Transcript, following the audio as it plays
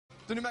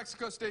The New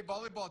Mexico State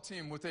volleyball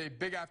team with a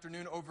big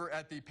afternoon over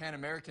at the Pan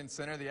American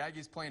Center. The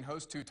Aggies playing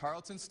host to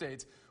Tarleton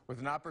State with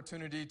an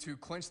opportunity to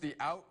clinch the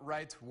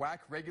outright WAC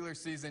regular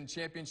season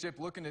championship,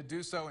 looking to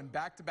do so in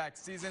back-to-back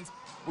seasons.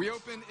 We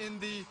open in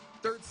the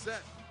third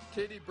set.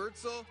 Katie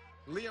Bertzel,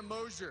 Leah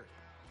Mosier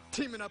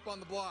teaming up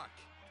on the block.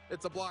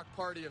 It's a block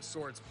party of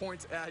sorts.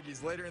 Points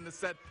Aggies. Later in the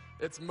set,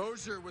 it's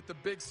Mosier with the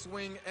big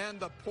swing and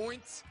the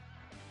points.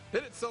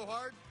 Hit it so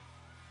hard,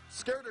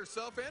 scared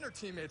herself and her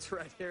teammates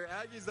right here.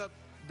 Aggies up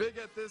big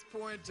at this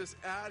point, just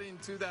adding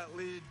to that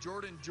lead.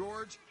 Jordan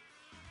George,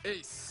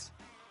 ace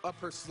up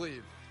her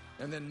sleeve.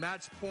 And then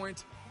match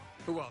point,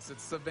 who else?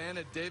 It's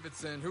Savannah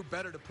Davidson. Who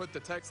better to put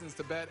the Texans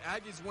to bed?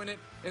 Aggies win it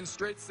in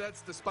straight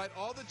sets despite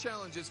all the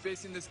challenges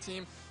facing this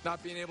team,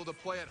 not being able to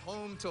play at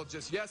home till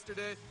just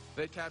yesterday.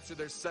 They captured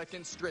their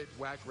second straight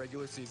WAC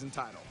regular season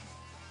title.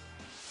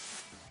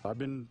 I've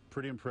been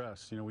pretty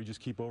impressed. We just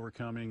keep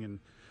overcoming, and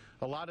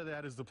a lot of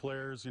that is the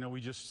players.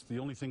 The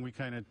only thing we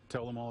kind of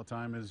tell them all the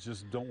time is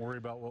just don't worry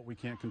about what we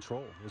can't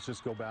control. Let's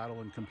just go battle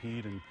and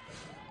compete and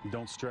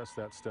don't stress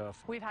that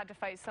stuff. We've had to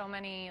fight so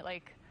many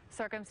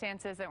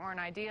circumstances that weren't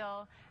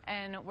ideal,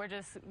 and we're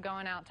just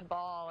going out to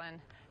ball and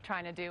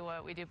trying to do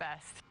what we do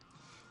best.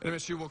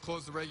 MSU will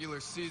close the regular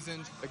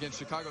season against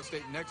Chicago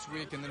State next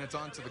week, and then it's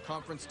on to the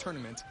conference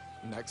tournament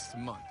next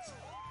month.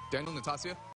 Daniel, Natasha?